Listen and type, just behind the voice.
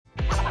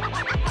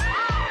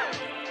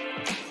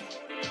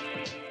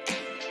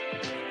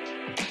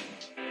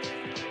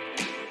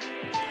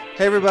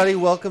Hey everybody,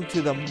 welcome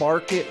to the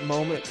Market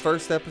Moment,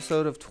 first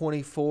episode of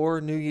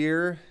 24, new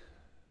year.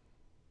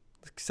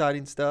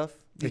 Exciting stuff.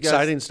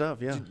 Exciting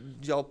stuff, yeah.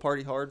 Did y'all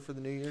party hard for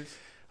the New Year's?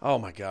 Oh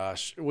my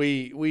gosh,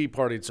 we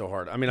partied so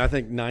hard. I mean, I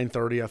think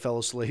 9:30 I fell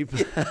asleep.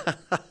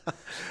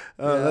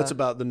 That's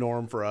about the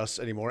norm for us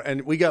anymore.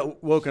 And we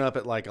got woken up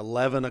at like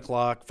 11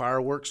 o'clock.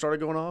 Fireworks started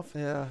going off.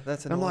 Yeah,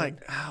 that's And I'm annoying.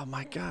 like, oh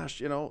my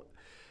gosh,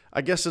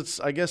 I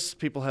guess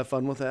people have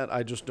fun with that.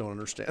 I just don't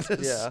understand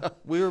this. Yeah,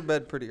 we were in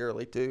bed pretty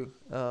early too.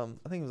 I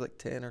think it was like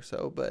 10 or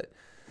so, but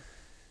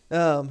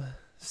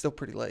still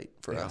pretty late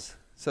for us.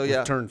 So We've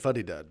yeah, turned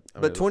fuddy dud.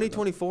 but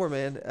 2024,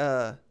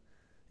 man,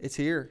 it's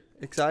here.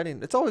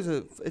 Exciting. It's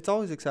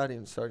always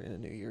exciting starting a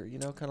new year.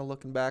 Kind of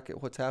looking back at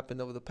what's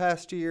happened over the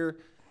past year,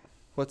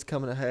 what's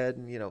coming ahead,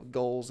 and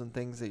goals and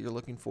things that you're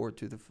looking forward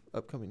to the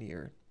upcoming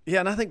year. Yeah,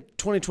 and I think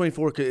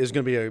 2024 is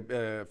going to be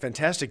a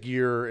fantastic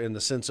year in the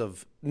sense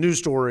of news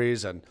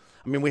stories. And,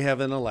 I mean, we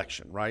have an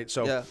election, right?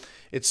 So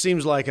It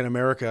seems like in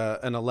America,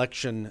 an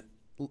election,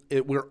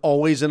 we're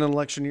always in an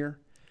election year.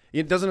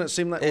 Doesn't it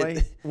seem that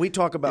way? We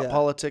talk about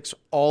politics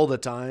all the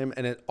time,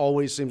 and it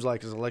always seems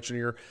like it's an election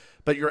year.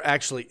 But you're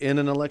actually in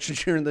an election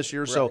year this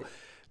year. Right. So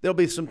there'll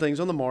be some things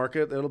on the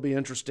market that'll be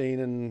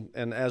interesting,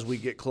 and as we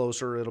get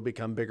closer, it'll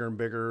become bigger and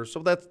bigger.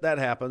 So that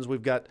happens.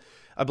 We've got,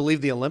 I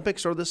believe, the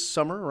Olympics are this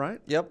summer,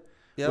 right? Yep.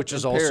 Which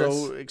is Paris.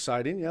 Also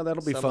exciting. Yeah,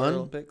 that'll be Summer fun.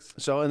 Olympics.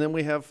 So, and then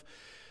we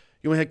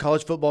had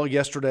college football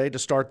yesterday to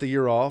start the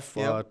year off.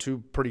 Yep.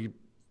 Two pretty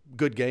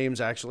good games,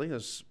 actually.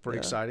 It's pretty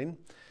exciting.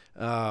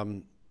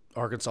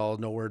 Arkansas is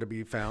nowhere to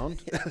be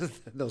found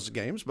those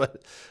games,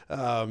 but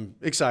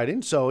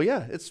exciting. So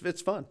yeah,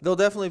 it's fun. There'll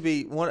definitely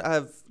be one. I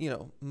have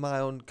my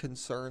own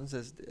concerns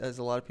as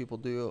a lot of people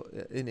do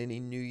in any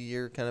new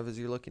year, kind of as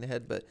you're looking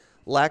ahead. But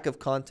lack of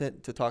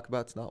content to talk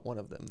about is not one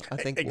of them. I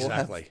think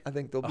exactly. I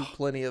think there'll be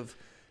plenty of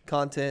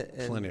content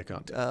and plenty of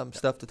content.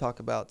 stuff to talk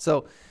about.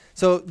 So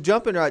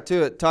jumping right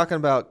to it, talking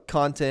about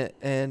content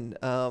and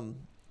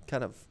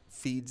kind of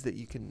feeds that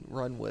you can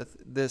run with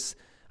this.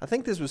 I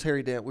think this was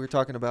Harry Dent. We were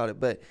talking about it,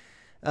 but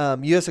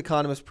U.S.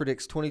 economist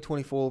predicts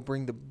 2024 will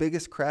bring the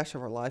biggest crash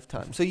of our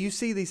lifetime. So you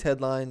see these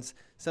headlines.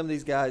 Some of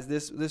these guys.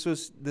 This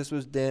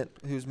was Dent,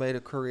 who's made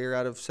a career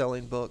out of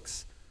selling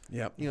books.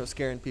 Yep.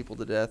 Scaring people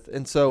to death.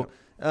 And so,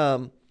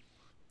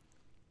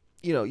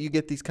 you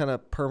get these kind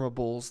of perma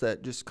bulls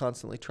that just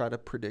constantly try to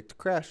predict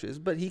crashes.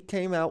 But he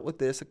came out with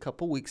this a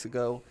couple weeks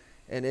ago,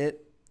 and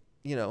it,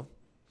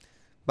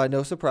 by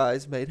no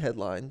surprise, made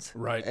headlines.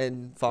 Right.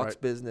 And Fox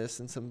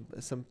Business and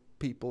some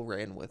people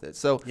ran with it.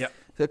 So yep.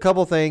 A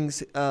couple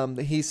things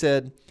that he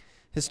said.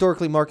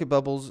 Historically, market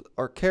bubbles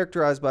are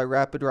characterized by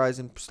rapid rise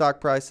in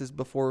stock prices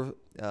before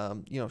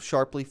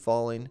sharply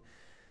falling.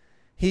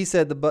 He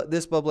said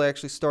this bubble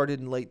actually started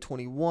in late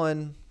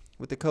 21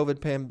 with the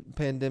COVID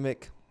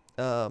pandemic.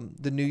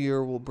 The new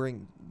year will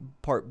bring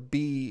part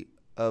B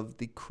of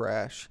the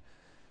crash.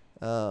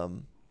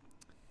 So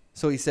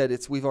he said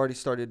we've already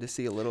started to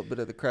see a little bit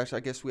of the crash.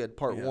 I guess we had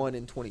part one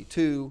in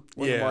 22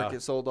 when the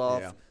market sold off.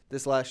 Yeah.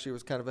 This last year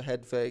was kind of a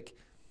head fake.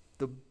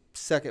 The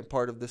second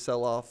part of the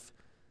sell-off,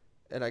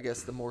 and I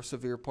guess the more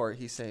severe part,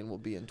 he's saying will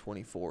be in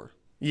 24.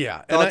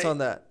 Yeah. Thoughts on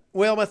that?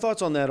 Well, my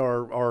thoughts on that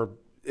are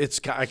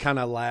I kind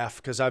of laugh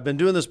because I've been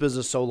doing this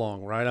business so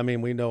long, right? I mean,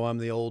 we know I'm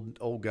the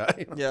old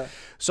guy. Yeah.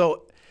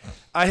 So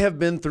I have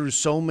been through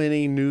so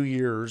many New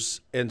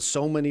Years and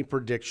so many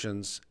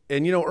predictions.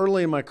 And,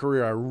 early in my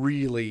career, I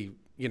really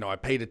I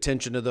paid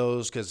attention to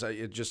those because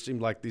it just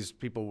seemed like these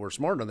people were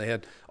smart and they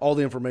had all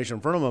the information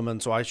in front of them,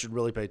 and so I should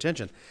really pay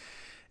attention.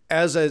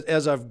 As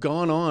I've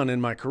gone on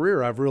in my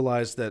career, I've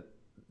realized that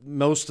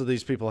most of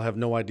these people have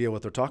no idea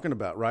what they're talking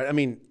about, right? I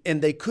mean, and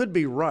they could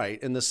be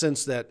right in the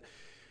sense that,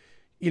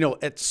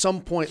 at some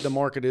point the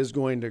market is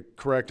going to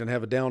correct and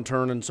have a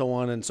downturn and so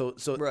on. And so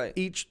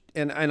right.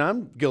 And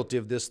I'm guilty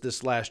of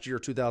this last year,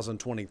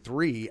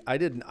 2023.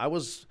 I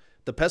was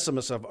the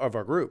pessimist of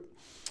our group.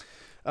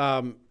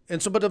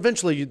 But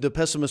eventually the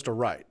pessimists are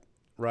right.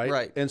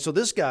 Right. And so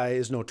this guy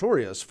is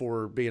notorious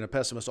for being a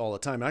pessimist all the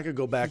time. And I could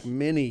go back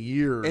many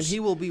years. And he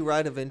will be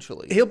right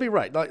eventually. He'll be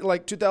right.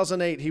 Like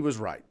 2008, he was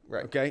right.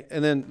 Right. Okay.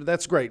 And then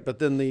that's great. But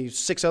then the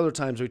 6 other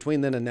times between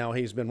then and now,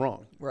 he's been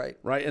wrong. Right.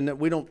 Right. And that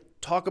we don't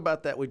talk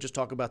about that. We just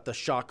talk about the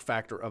shock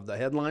factor of the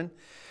headline.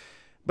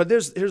 But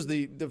here's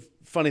the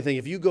funny thing.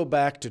 If you go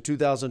back to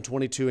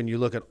 2022 and you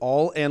look at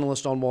all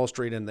analysts on Wall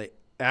Street and the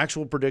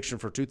actual prediction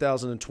for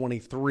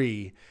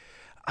 2023,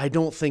 I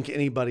don't think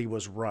anybody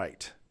was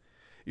right.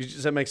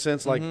 Does that make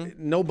sense? Like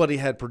nobody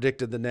had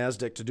predicted the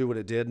NASDAQ to do what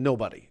it did.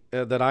 Nobody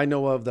that I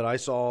know of, that I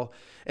saw.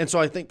 And so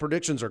I think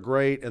predictions are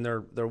great and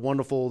they're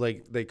wonderful.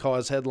 They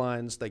cause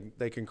headlines.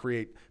 They can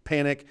create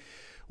panic.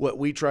 What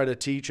we try to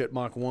teach at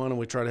Mach 1 and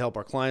we try to help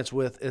our clients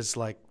with is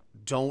like,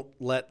 don't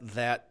let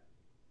that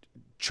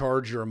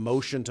charge your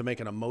emotion to make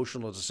an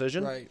emotional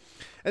decision. Right.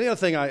 And the other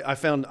thing I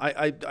found,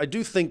 I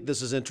do think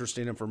this is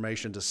interesting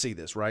information to see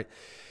this, right?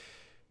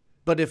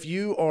 But if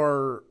you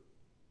are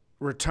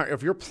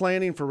if you're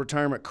planning for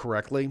retirement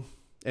correctly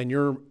and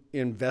you're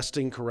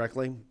investing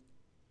correctly,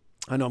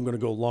 I know I'm going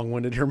to go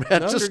long-winded here,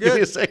 Matt. No, Just you're give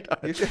me a good. second.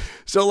 You're good.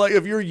 So, like,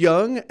 if you're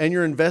young and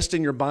you're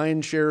investing, you're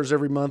buying shares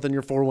every month in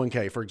your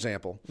 401k, for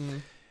example,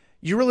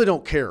 you really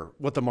don't care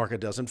what the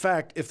market does. In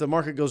fact, if the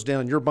market goes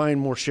down, you're buying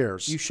more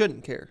shares. You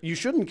shouldn't care. You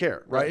shouldn't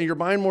care, right? And you're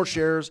buying more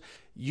shares.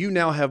 You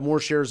now have more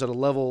shares at a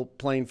level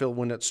playing field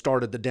when it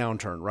started the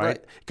downturn,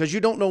 right? Because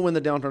you don't know when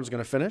the downturn is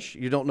going to finish.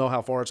 You don't know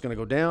how far it's going to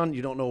go down.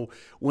 You don't know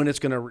when it's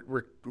going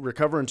to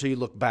recover until you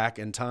look back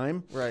in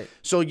time. Right.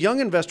 So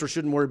young investors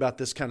shouldn't worry about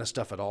this kind of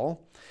stuff at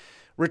all.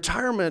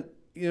 Retirement,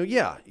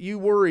 you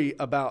worry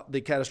about the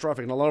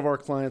catastrophic. And a lot of our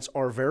clients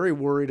are very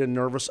worried and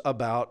nervous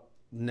about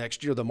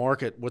next year, the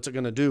market, what's it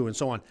going to do, and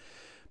so on.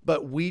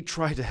 But we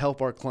try to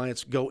help our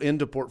clients go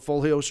into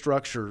portfolio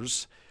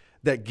structures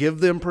that give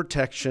them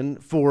protection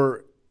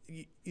for,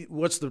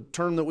 what's the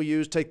term that we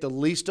use? Take the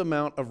least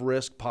amount of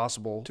risk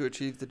possible To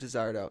achieve the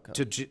desired outcome.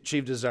 to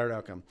achieve desired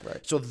outcome.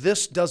 Right. So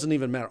this doesn't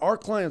even matter. Our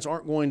clients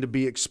aren't going to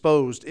be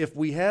exposed if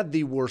we had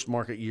the worst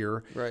market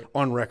year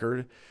on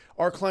record.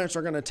 Our clients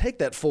are going to take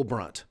that full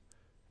brunt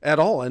at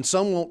all, and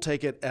some won't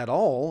take it at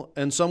all,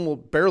 and some will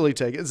barely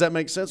take it. Does that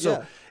make sense? Yeah.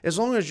 So as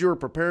long as you're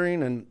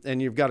preparing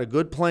and you've got a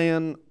good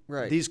plan,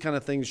 these kind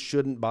of things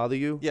shouldn't bother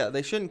you. Yeah,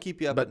 they shouldn't keep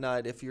you up at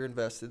night if you're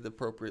invested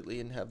appropriately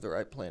and have the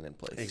right plan in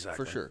place.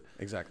 Exactly. For sure.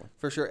 Exactly.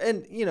 For sure.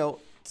 And,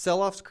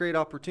 sell-offs create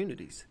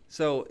opportunities.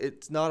 So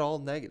it's not all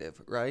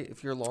negative, right?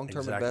 If you're a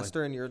long-term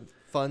investor and your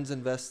funds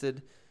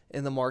invested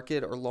in the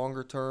market or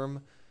longer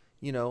term,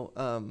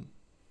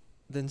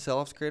 then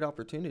sell-offs create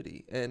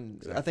opportunity.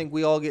 And I think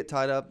we all get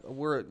tied up.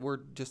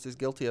 We're just as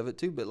guilty of it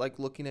too. But like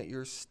looking at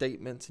your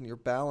statements and your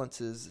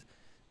balances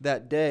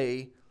that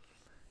day,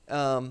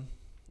 and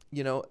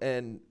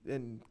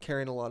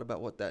caring a lot about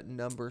what that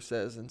number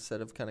says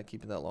instead of kind of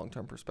keeping that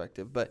long-term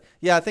perspective. But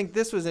yeah, I think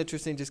this was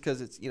interesting just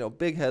because it's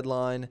big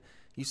headline.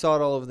 You saw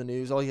it all over the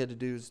news. All you had to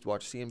do is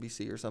watch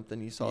CNBC or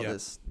something. You saw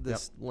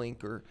this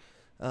link or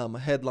a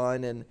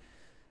headline,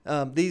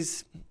 and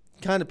these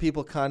kind of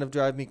people kind of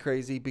drive me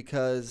crazy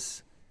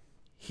because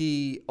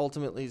he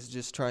ultimately is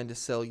just trying to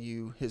sell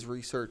you his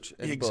research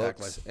and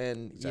books.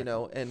 And,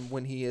 and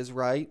when he is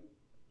right,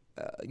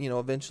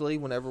 eventually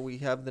whenever we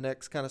have the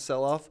next kind of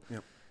sell-off,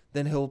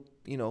 then he'll,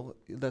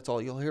 that's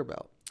all you'll hear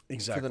about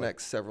for the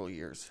next several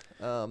years.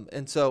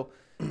 And so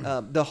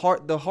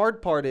the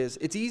hard part is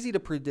it's easy to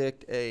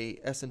predict a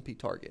S&P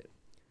target.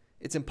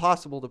 It's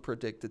impossible to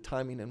predict the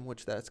timing in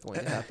which that's going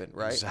to happen,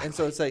 right? And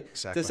so it's like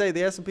to say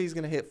the S&P is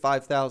going to hit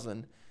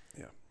 5,000.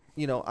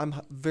 I'm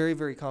very,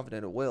 very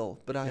confident it will,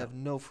 but I have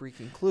no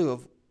freaking clue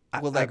of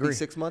will that be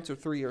 6 months or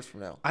 3 years from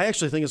now. I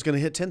actually think it's going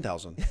to hit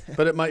 10,000,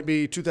 but it might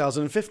be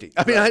 2050.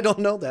 I mean, I don't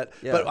know that,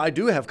 but I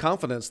do have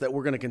confidence that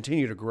we're going to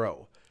continue to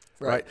grow.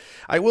 Right.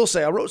 I will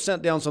say I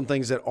sent down some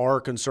things that are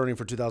concerning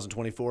for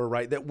 2024,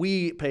 right, that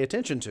we pay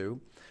attention to.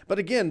 But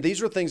again,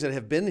 these are things that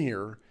have been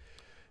here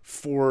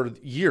for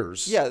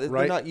years. Yeah, they're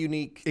right? not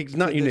unique. It's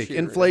not unique.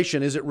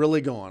 Inflation, is it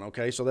really gone?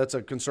 Okay, so that's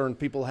a concern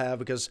people have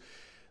because,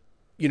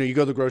 you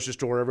go to the grocery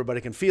store, everybody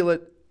can feel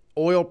it.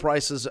 Oil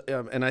prices,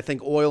 and I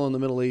think oil in the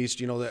Middle East,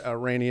 the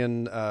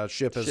Iranian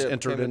ship has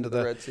entered into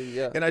the Red Sea.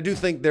 Yeah. And I do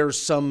think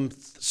there's some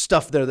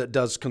stuff there that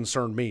does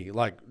concern me,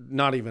 like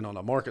not even on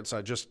the market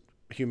side, just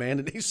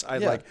humanity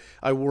side. Like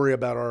I worry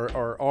about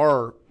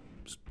our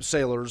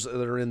sailors that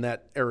are in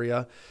that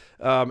area,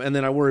 and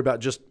then I worry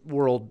about just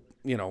world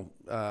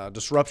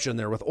disruption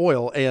there with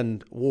oil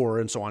and war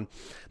and so on.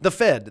 The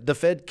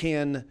Fed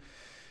can.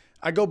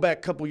 I go back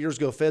a couple years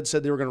ago. Fed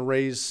said they were going to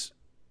raise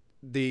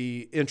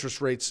the interest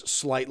rates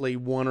slightly,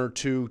 1 or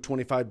 2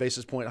 25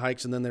 basis point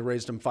hikes, and then they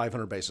raised them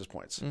 500 basis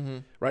points,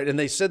 right? And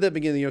they said that at the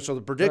beginning of the year. So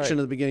the prediction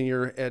at the beginning of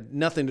the year had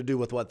nothing to do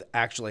with what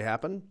actually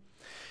happened.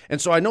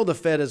 And so I know the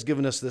Fed has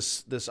given us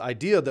this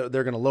idea that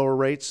they're going to lower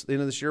rates at the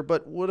end of this year.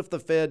 But what if the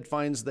Fed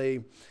finds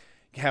they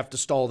have to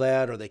stall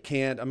that or they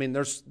can't? I mean,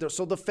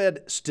 so the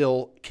Fed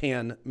still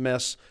can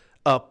mess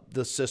up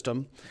the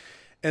system.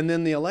 And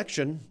then the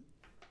election,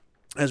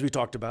 as we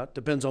talked about,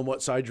 depends on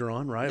what side you're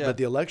on, right? Yeah. But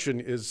the election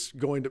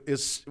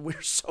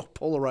we're so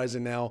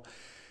polarizing now.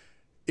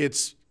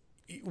 It's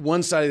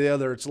one side or the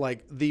other. It's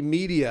like the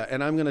media,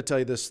 and I'm going to tell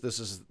you this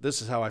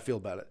is how I feel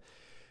about it.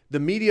 The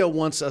media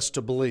wants us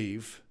to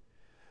believe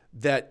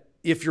that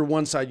if you're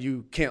one side,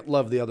 you can't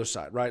love the other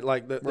side, right?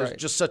 Like there's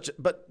just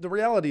but the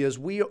reality is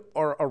we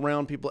are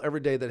around people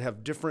every day that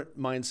have different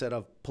mindset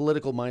of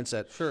political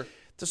mindset. Sure.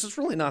 This is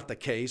really not the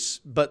case,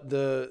 but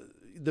the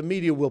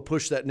media will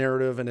push that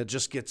narrative, and it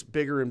just gets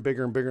bigger and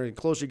bigger and bigger. And the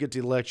closer you get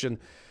to the election,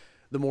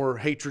 the more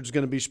hatred's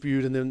going to be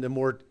spewed, and then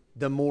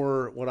the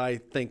more what I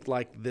think,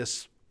 like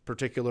this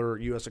particular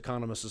U.S.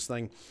 economist's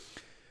thing,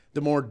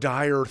 the more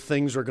dire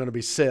things are going to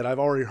be said. I've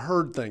already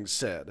heard things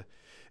said.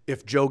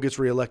 If Joe gets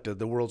reelected,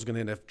 the world's going to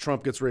end. If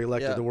Trump gets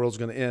reelected, the world's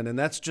going to end. And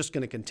that's just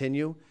going to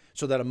continue.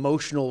 So that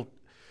emotional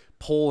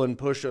pull and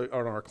push on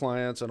our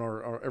clients and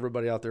our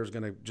everybody out there is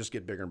going to just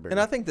get bigger and bigger.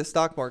 And I think the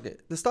stock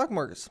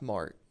market's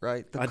smart,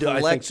 right? I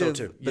think so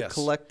too. The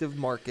collective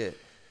market.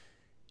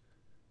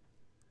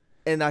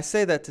 And I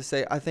say that to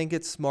say I think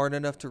it's smart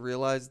enough to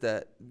realize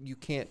that you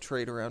can't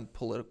trade around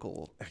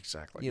political.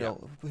 Exactly. You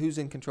know, who's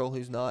in control,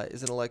 who's not.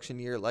 Is an election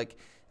year. Like,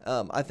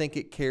 I think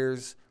it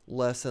cares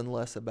less and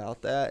less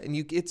about that. And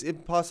it's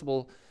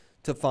impossible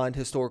to find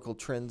historical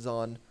trends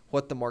on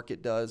what the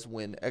market does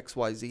when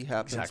XYZ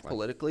happens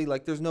politically.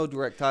 Like, there's no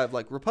direct tie of,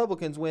 like,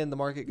 Republicans win, the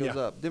market goes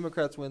up.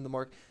 Democrats win, the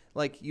market.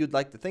 Like, you'd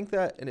like to think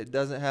that, and it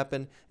doesn't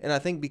happen. And I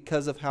think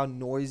because of how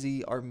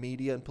noisy our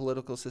media and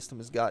political system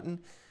has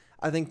gotten,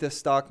 I think the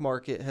stock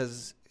market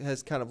has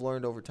kind of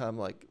learned over time,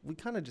 like, we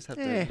kind of just have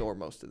to ignore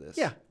most of this.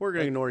 Yeah, we're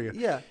going to ignore you.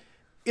 Yeah.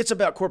 It's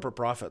about corporate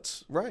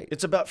profits. Right.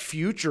 It's about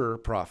future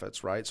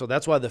profits, right? So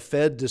that's why the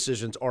Fed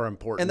decisions are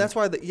important. And that's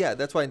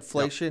why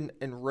inflation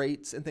and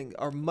rates and things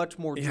are much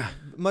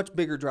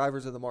bigger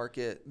drivers of the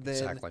market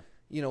than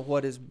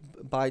what are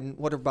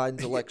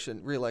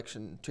Biden's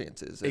re-election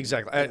chances.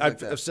 Exactly.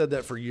 I've said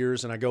that for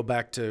years, and I go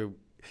back to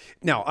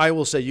now. I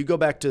will say you go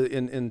back to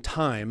in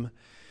time,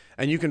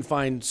 and you can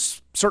find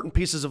certain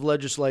pieces of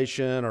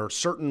legislation or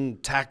certain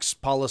tax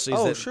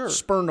policies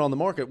spurned on the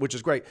market, which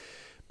is great.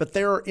 But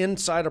they're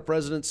inside a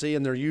presidency,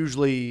 and they're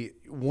usually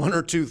one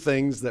or two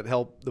things that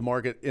help the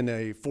market in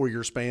a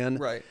 4-year span.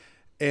 Right.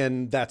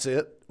 And that's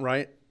it,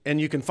 right?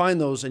 And you can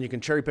find those, and you can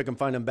cherry pick and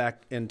find them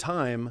back in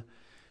time.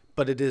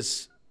 But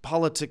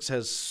politics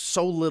has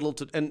so little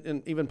to,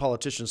 and even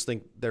politicians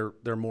think they're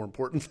more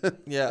important than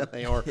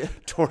they are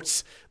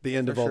towards the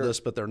end of all this,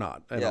 but they're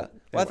not. Well,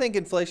 I think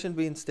inflation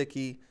being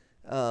sticky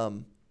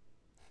and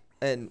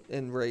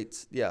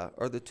rates,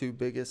 are the two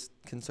biggest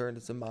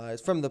concerns in my eyes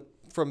from the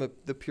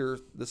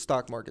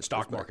stock market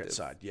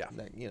side. Yeah.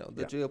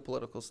 The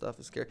geopolitical stuff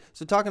is scary.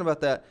 So talking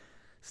about that,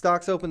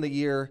 stocks opened the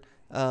year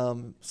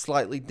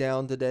slightly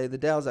down today. The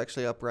Dow's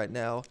actually up right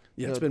now.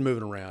 Yeah, it's been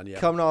moving around. Yeah.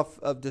 Coming off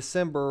of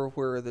December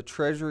where the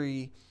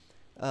Treasury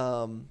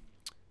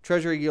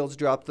yields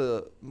dropped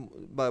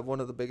by one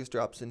of the biggest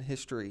drops in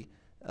history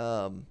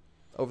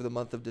over the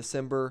month of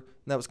December.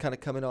 And that was kind of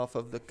coming off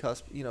of the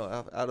cusp,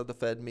 out of the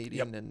Fed meeting.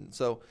 Yep. And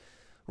so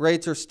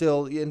rates are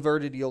still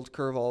inverted yield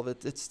curve, all of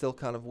it. It's still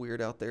kind of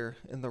weird out there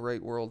in the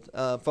rate world.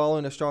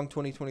 Following a strong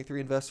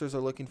 2023, investors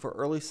are looking for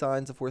early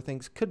signs of where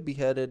things could be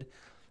headed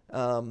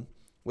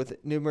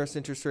with numerous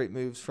interest rate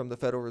moves from the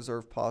Federal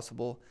Reserve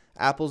possible.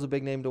 Apple's a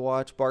big name to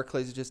watch.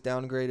 Barclays just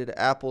downgraded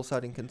Apple,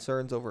 citing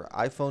concerns over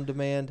iPhone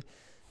demand.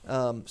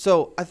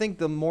 So I think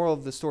the moral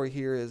of the story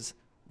here is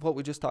what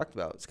we just talked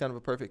about. It's kind of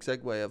a perfect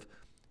segue of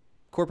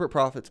corporate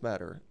profits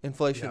matter,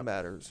 inflation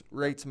matters,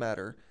 rates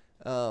matter.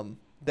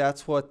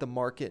 That's what the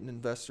market and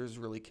investors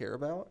really care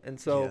about. And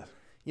so,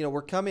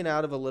 we're coming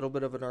out of a little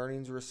bit of an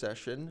earnings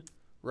recession,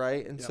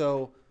 right? And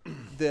so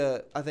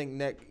I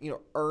think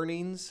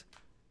earnings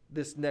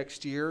this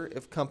next year,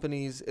 if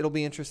companies, it'll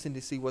be interesting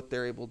to see what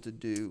they're able to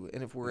do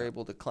and if we're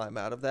able to climb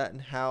out of that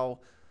and how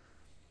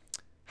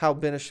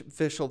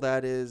beneficial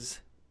that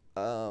is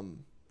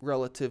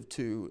relative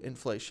to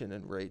inflation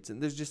and rates. And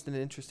there's just an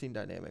interesting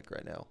dynamic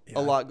right now.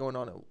 A lot going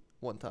on at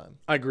one time.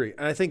 I agree.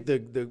 And I think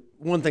the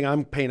one thing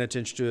I'm paying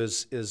attention to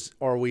is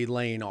are we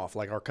laying off?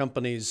 Like, are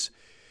companies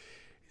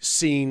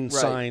seeing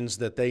signs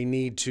that they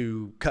need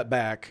to cut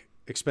back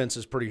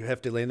expenses pretty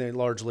heftily, and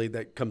largely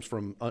that comes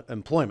from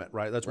employment,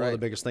 right? That's one of the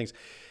biggest things.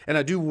 And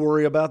I do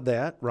worry about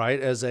that, right?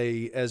 As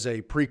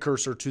a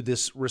precursor to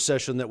this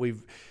recession that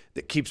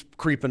keeps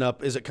creeping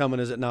up. Is it coming?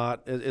 Is it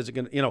not? Is it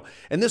going to,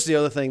 and this is the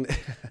other thing.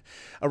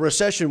 A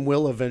recession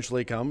will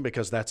eventually come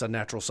because that's a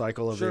natural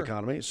cycle of the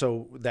economy.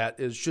 So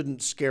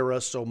shouldn't scare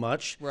us so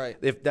much. Right.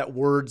 If that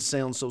word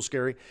sounds so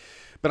scary.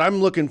 But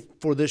I'm looking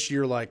for this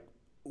year, like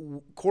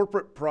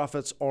corporate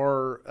profits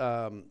are,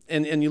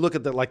 and you look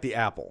at the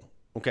Apple,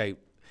 okay,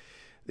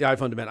 the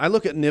iPhone demand. I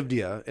look at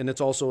NVIDIA, and it's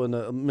also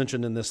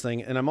mentioned in this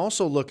thing. And I'm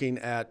also looking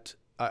at,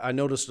 I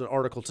noticed an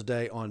article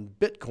today on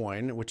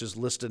Bitcoin, which is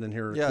listed in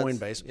here,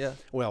 Coinbase.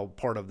 Well,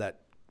 part of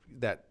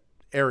that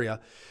area.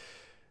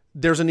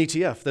 There's an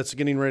ETF that's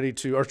getting ready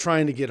to, or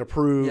trying to get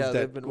approved,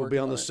 that will be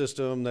on the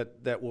system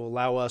that will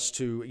allow us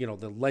to,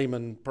 the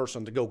layman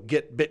person to go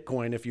get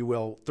Bitcoin, if you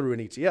will, through an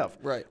ETF.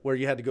 Right. Where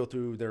you had to go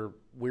through their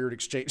weird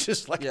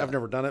exchanges. I've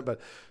never done it, but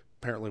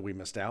apparently we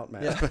missed out,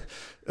 man. Yeah.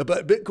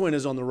 But Bitcoin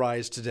is on the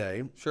rise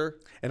today. Sure.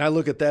 And I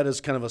look at that as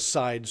kind of a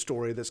side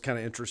story that's kind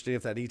of interesting.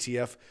 If that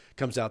ETF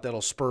comes out,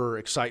 that'll spur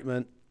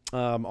excitement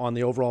on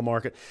the overall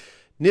market.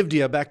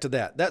 NVIDIA, back to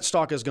that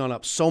stock has gone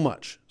up so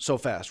much, so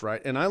fast,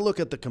 right? And I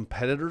look at the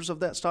competitors of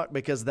that stock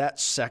because that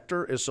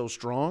sector is so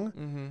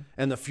strong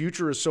and the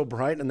future is so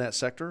bright in that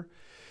sector.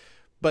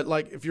 But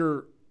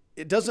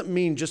it doesn't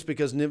mean just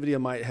because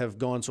NVIDIA might have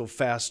gone so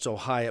fast, so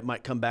high, it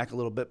might come back a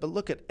little bit. But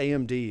look at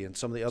AMD and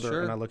some of the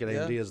other, and I look at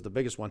AMD as the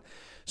biggest one.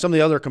 Some of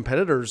the other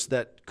competitors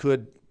that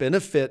could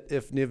benefit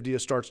if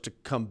NVIDIA starts to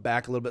come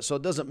back a little bit. So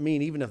it doesn't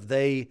mean even if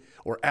they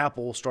or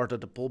Apple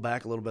started to pull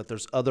back a little bit,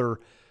 there's other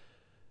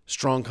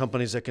strong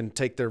companies that can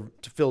to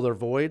fill their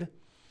void.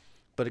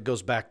 But it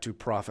goes back to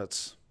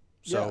profits.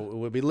 So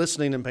we'll be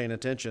listening and paying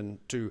attention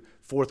to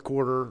fourth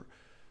quarter.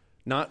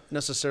 Not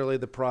necessarily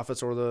the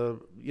profits or the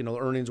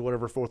earnings or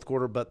whatever fourth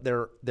quarter, but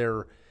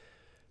their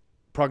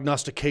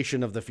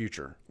prognostication of the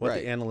future, what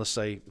Right. the analysts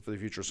say for the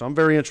future. So I'm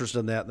very interested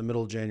in that in the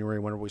middle of January,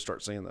 whenever we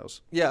start seeing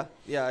those. Yeah,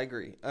 I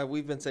agree.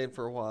 We've been saying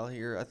for a while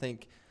here, I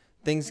think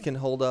things can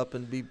hold up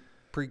and be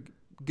pretty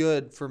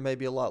good for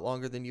maybe a lot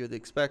longer than you would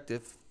expect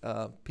if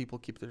people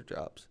keep their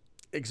jobs.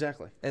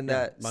 Exactly. And Yeah.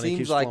 that Money seems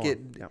keeps like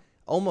flowing. it Yeah.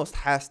 almost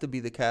has to be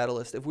the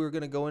catalyst. If we were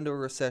going to go into a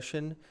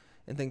recession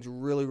and things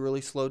really, really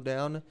slowed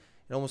down,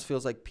 it almost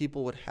feels like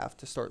people would have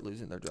to start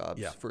losing their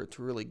jobs Yeah. for it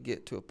to really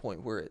get to a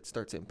point where it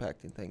starts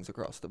impacting things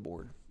across the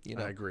board. You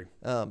know? I agree.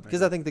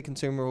 Because I think the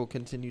consumer will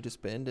continue to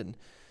spend and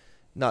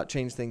not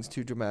change things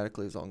too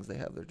dramatically as long as they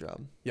have their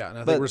job. Yeah, and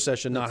I But think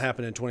recession not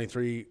happening in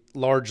 23,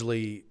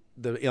 largely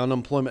the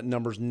unemployment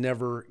numbers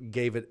never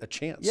gave it a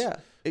chance. Yeah.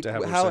 To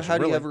have a How recession, do you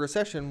really. have a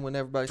recession when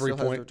everybody still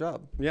has their 3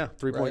 job? Yeah,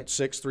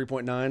 3.6,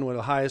 3.9. Well,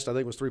 the highest I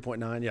think was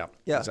 3.9. Yeah.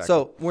 Yeah. Exactly.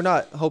 So we're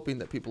not hoping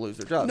that people lose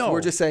their jobs. No,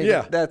 We're just saying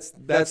yeah, that's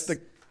that's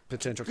the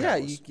potential yeah.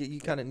 catalyst. You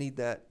kind of need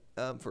that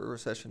for a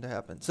recession to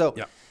happen. So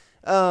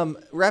Yeah.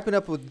 wrapping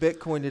up with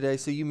Bitcoin today.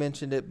 So you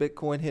mentioned it.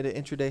 Bitcoin hit an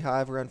intraday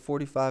high of around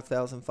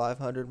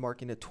 45,500,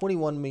 marking a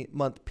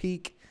 21-month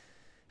peak,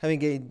 having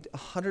gained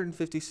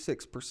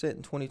 156%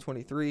 in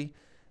 2023.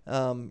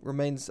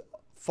 Remains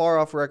far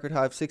off record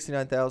high of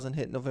 69,000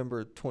 hit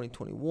November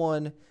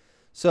 2021.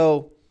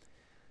 So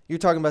you're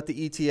talking about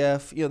the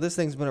ETF. You know, this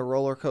thing's been a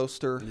roller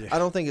coaster. Yeah. I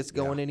don't think it's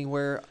going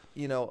anywhere.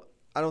 You know,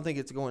 I don't think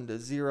it's going to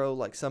zero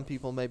like some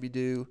people maybe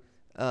do.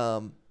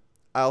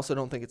 I also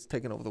don't think it's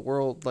taken over the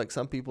world like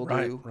some people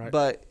do. Right.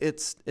 But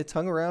it's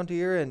hung around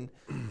here and,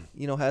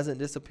 you know, hasn't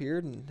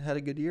disappeared and had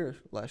a good year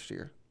last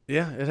year.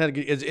 Yeah, it had.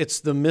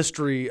 It's the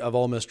mystery of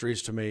all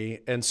mysteries to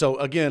me. And so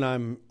again,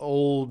 I'm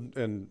old,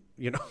 and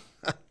you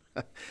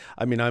know,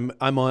 I mean, I'm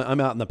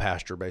out in the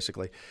pasture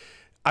basically.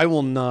 I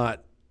will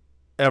not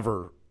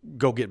ever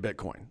go get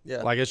Bitcoin.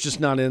 Yeah. Like it's just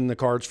not in the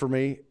cards for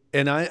me.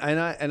 And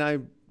I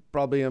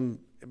probably am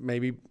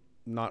maybe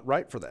not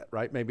right for that.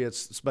 Right? Maybe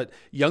but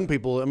young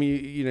people. I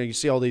mean, you know, you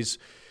see all these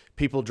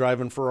people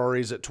driving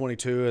Ferraris at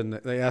 22, and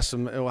they ask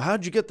them, "Well,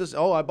 how'd you get this?"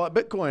 "Oh, I bought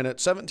Bitcoin at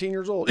 17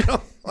 years old." You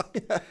know,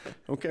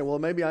 okay, well,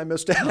 maybe I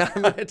missed out.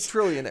 It's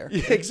trillionaire.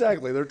 Yeah,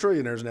 exactly. They're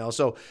trillionaires now.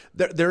 So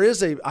there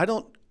is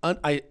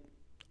I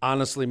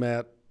honestly,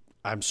 Matt,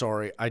 I'm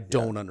sorry, I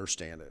don't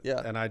understand it.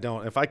 Yeah. And I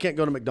don't. If I can't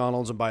go to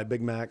McDonald's and buy a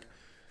Big Mac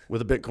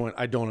with a Bitcoin,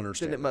 I don't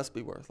understand. Then it must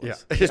be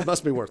worthless. Yeah, it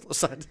must be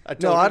worthless. I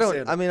don't No, I don't.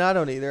 understand I mean, I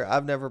don't either.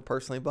 I've never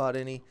personally bought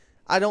any.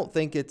 I don't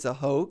think it's a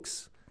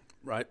hoax.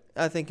 Right.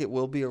 I think it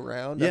will be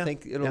around. Yeah, I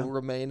think it'll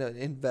remain an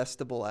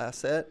investable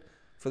asset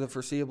for the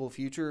foreseeable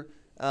future.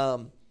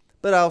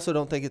 But I also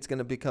don't think it's going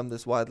to become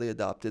this widely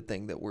adopted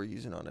thing that we're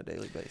using on a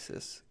daily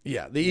basis.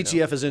 Yeah, the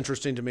ETF is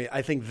interesting to me.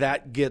 I think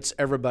that gets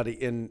everybody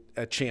in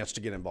a chance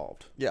to get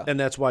involved. Yeah. And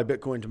that's why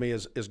Bitcoin to me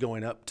is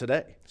going up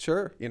today.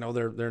 Sure. You know,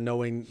 they're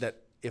knowing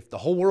that if the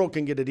whole world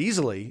can get it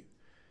easily,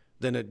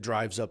 then it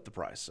drives up the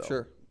price. So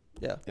Sure.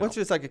 Yeah. Well, it's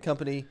just like a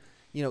company,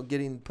 you know,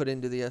 getting put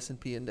into the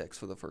S&P index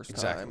for the first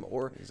time.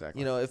 Or,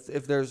 you know,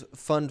 if there's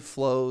fund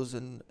flows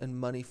and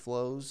money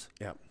flows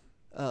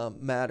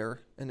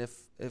matter. And if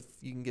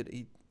you can get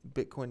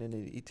Bitcoin in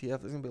an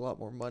ETF, there's going to be a lot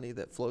more money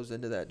that flows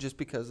into that just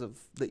because of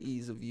the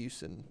ease of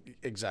use and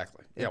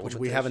exactly. Yeah, which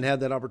we implementation. haven't had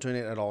that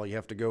opportunity at all. You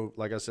have to go,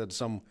 like I said,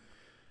 some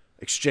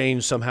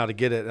exchange somehow to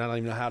get it. And I don't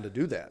even know how to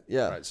do that.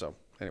 Yeah. Right. So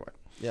anyway.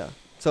 Yeah.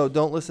 So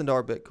don't listen to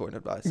our Bitcoin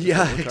advice. is Yeah,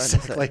 what we're trying to say.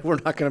 exactly. We're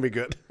not going to be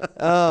good.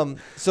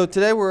 So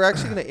today we're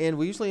actually going to end.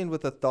 We usually end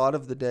with a thought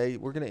of the day.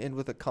 We're going to end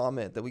with a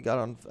comment that we got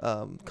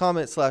on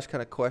comment /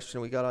 kind of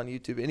question we got on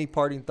YouTube. Any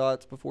parting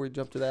thoughts before we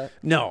jump to that?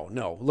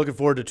 No. Looking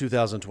forward to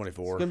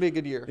 2024. It's going to be a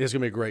good year. It's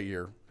going to be a great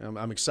year.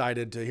 I'm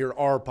excited to hear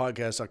our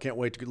podcast. I can't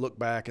wait to look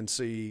back and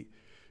see,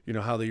 you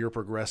know, how the year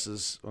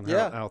progresses and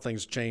how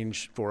things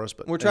change for us.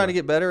 But we're trying to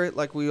get better at,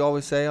 like we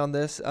always say on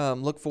this.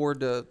 Look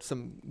forward to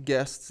some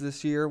guests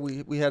this year.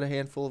 We had a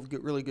handful of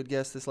really good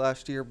guests this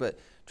last year, but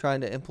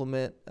trying to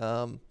implement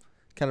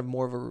kind of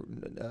more of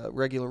a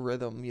regular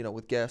rhythm, you know,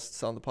 with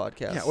guests on the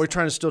podcast. Yeah, we're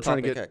trying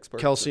to get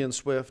experts. Kelsey and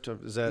Swift.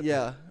 Is that?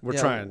 Yeah, we're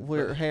trying.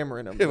 We're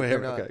hammering them. Yeah, But we're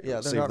they're hammering, not, okay. yeah,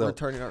 See they're if not they'll-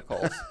 returning our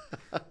calls.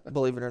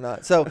 Believe it or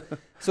not. So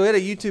we had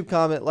a YouTube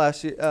comment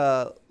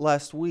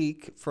last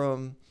week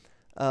from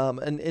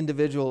an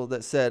individual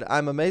that said,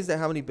 "I'm amazed at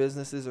how many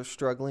businesses are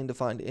struggling to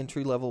find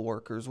entry-level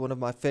workers. One of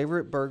my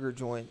favorite burger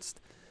joints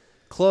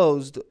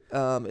closed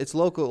its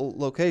local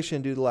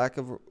location due to lack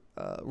of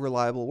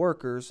reliable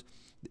workers.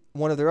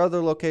 One of their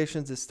other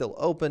locations is still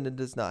open and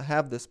does not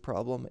have this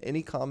problem.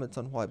 Any comments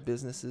on why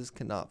businesses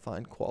cannot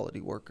find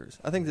quality workers?"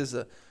 I think this is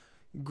a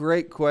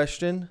great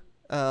question,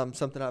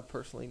 something I've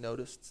personally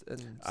noticed and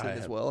seen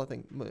as well. I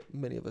think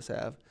many of us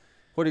have.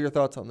 What are your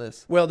thoughts on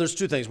this? Well, there's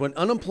two things. When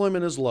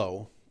unemployment is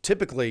low,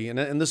 typically,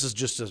 and this is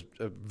just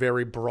a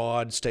very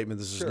broad statement.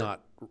 This is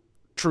not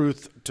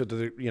truth to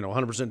the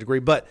 100% degree.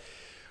 But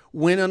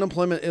when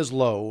unemployment is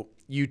low,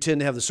 you tend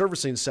to have the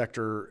servicing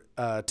sector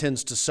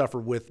tends to suffer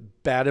with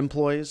bad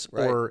employees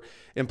or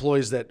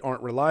employees that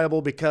aren't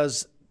reliable,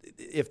 because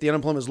if the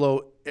unemployment is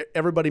low,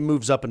 everybody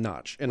moves up a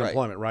notch in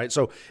employment, right?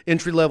 So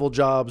entry-level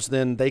jobs,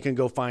 then they can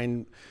go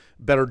find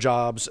better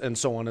jobs and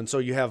so on. And so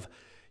you have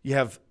you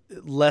have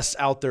less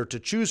out there to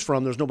choose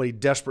from. There's nobody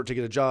desperate to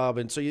get a job.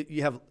 And so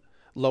you have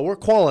lower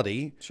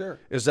quality. Sure.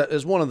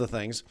 Is one of the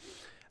things.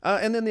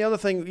 And then the other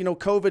thing,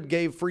 COVID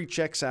gave free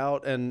checks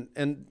out.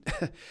 And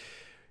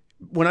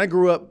when I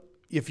grew up,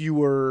 if you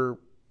were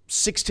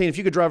 16, if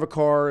you could drive a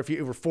car, if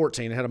you were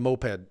 14 and had a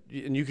moped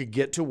and you could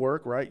get to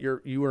work, right?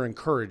 You were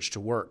encouraged to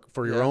work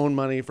for your own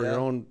money, for your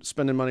own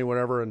spending money,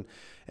 whatever.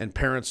 And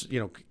parents,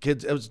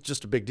 kids, it was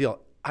just a big deal.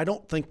 I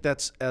don't think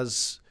that's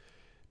as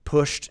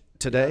pushed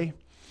today. Yeah.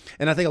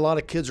 And I think a lot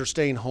of kids are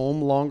staying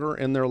home longer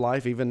in their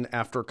life, even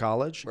after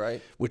college,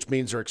 right? Which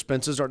means their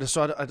expenses are.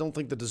 So I don't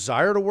think the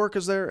desire to work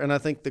is there. And I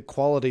think the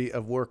quality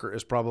of worker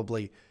is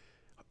probably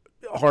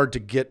hard to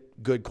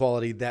get good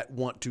quality that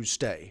want to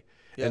stay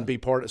and be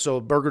part of. So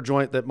a burger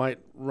joint that might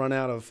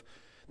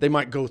they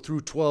might go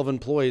through 12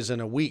 employees in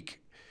a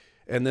week.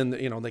 And then,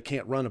 they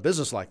can't run a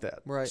business like that.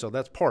 Right. So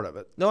that's part of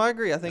it. No, I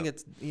agree. I think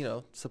it's,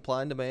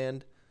 supply and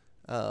demand.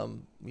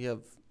 You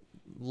have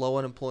low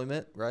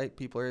unemployment, right?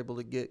 People are able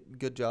to get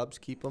good jobs,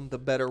 keep them. The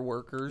better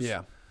workers.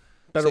 Yeah.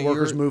 Better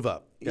workers move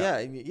up.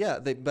 Yeah.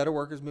 The better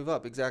workers move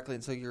up. Exactly.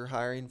 And so you're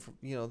hiring,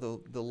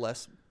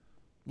 the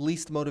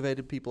least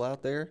motivated people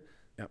out there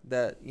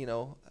that,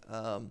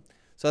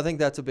 so I think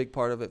that's a big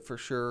part of it for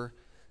sure.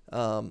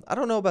 I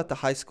don't know about the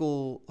high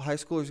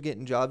schoolers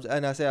getting jobs.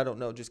 And I say I don't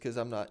know just because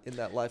I'm not in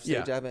that life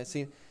stage. I haven't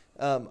seen.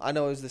 I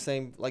know it was the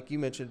same, like you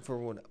mentioned,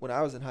 for when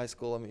I was in high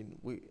school. I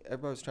mean,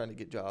 everybody was trying to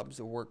get jobs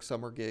or work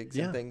summer gigs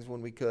and things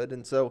when we could.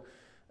 And so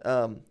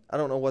I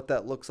don't know what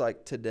that looks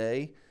like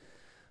today.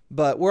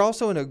 But we're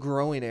also in a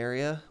growing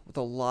area with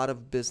a lot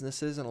of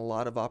businesses and a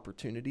lot of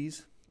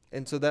opportunities.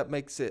 And so that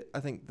makes it, I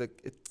think,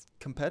 it's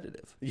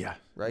competitive. Yeah,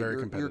 right. Very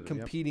competitive. You're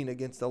competing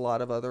against a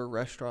lot of other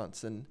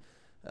restaurants. And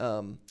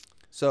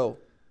so,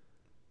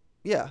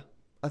 yeah.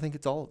 I think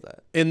it's all of that.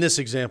 In this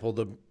example,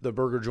 the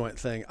burger joint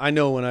thing, I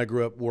know when I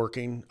grew up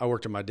working, I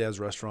worked at my dad's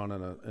restaurant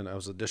and I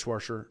was a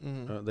dishwasher.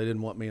 Mm-hmm. They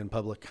didn't want me in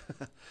public.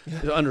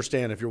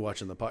 Understand if you're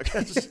watching the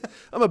podcast.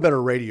 I'm a better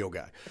radio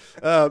guy.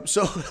 I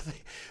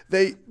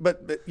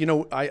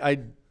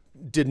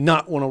did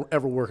not want to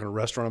ever work in a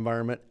restaurant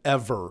environment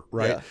ever,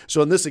 right? Yeah.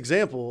 So in this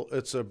example,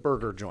 it's a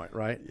burger joint,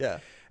 right? Yeah.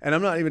 And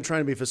I'm not even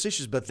trying to be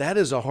facetious, but that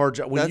is a hard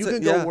job. When you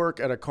can go work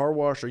at a car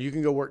wash or you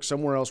can go work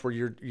somewhere else where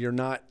you're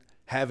not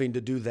having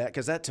to do that,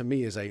 because that to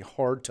me is a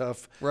hard,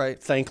 tough,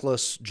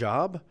 thankless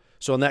job.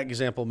 So in that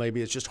example,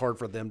 maybe it's just hard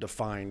for them to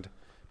find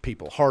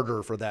people,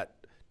 harder for that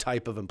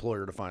type of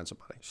employer to find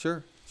somebody.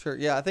 Sure.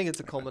 Yeah, I think it's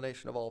a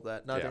culmination of all of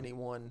that, not any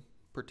one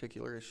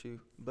particular issue.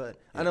 But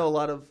I know a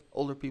lot of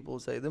older people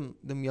say them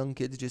young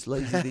kids just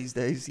lazy these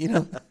days,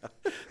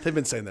 They've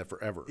been saying that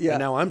forever. Yeah. And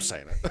now I'm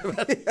saying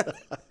it.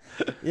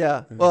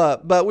 Yeah.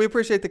 Well, but we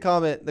appreciate the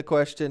comment, the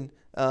question.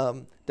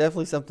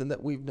 Definitely something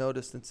that we've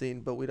noticed and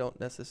seen, but we don't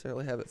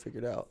necessarily have it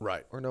figured out.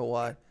 Right. Or know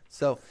why.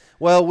 So,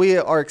 well, we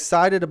are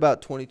excited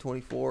about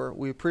 2024.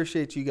 We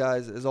appreciate you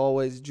guys, as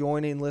always,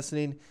 joining,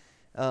 listening.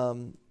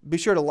 Be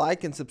sure to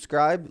like and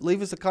subscribe.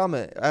 Leave us a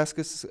comment. Ask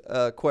us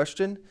a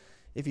question.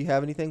 If you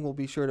have anything, we'll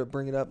be sure to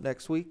bring it up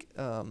next week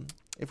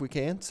if we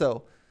can.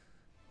 So,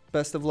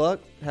 best of luck.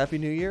 Happy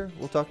New Year.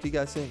 We'll talk to you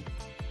guys soon.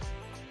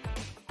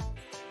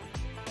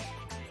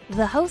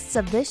 The hosts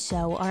of this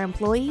show are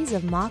employees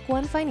of Mach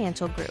 1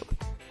 Financial Group.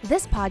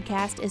 This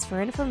podcast is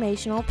for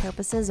informational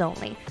purposes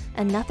only,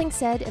 and nothing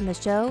said in the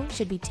show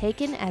should be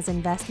taken as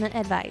investment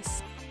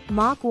advice.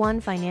 Mach 1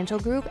 Financial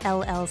Group,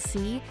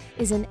 LLC,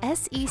 is an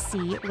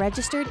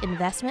SEC-registered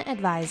investment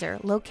advisor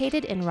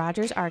located in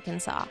Rogers,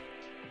 Arkansas.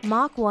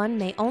 Mach 1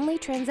 may only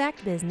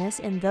transact business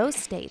in those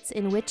states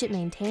in which it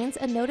maintains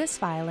a notice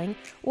filing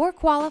or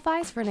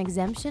qualifies for an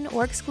exemption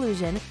or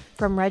exclusion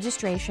from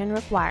registration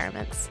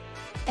requirements.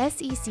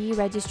 SEC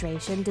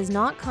registration does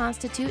not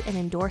constitute an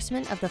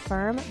endorsement of the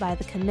firm by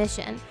the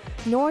Commission,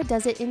 nor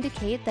does it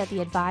indicate that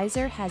the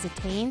advisor has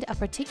attained a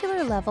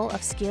particular level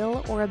of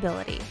skill or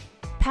ability.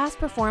 Past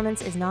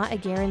performance is not a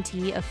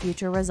guarantee of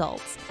future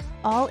results.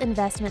 All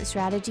investment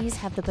strategies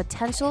have the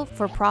potential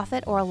for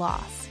profit or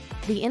loss.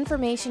 The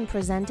information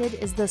presented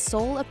is the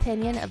sole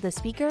opinion of the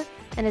speaker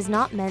and is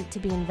not meant to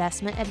be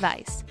investment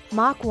advice.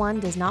 Mach 1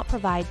 does not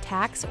provide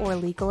tax or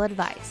legal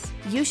advice.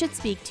 You should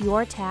speak to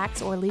your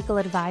tax or legal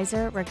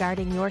advisor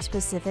regarding your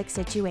specific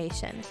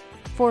situation.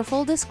 For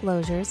full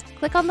disclosures,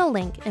 click on the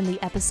link in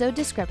the episode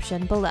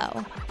description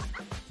below.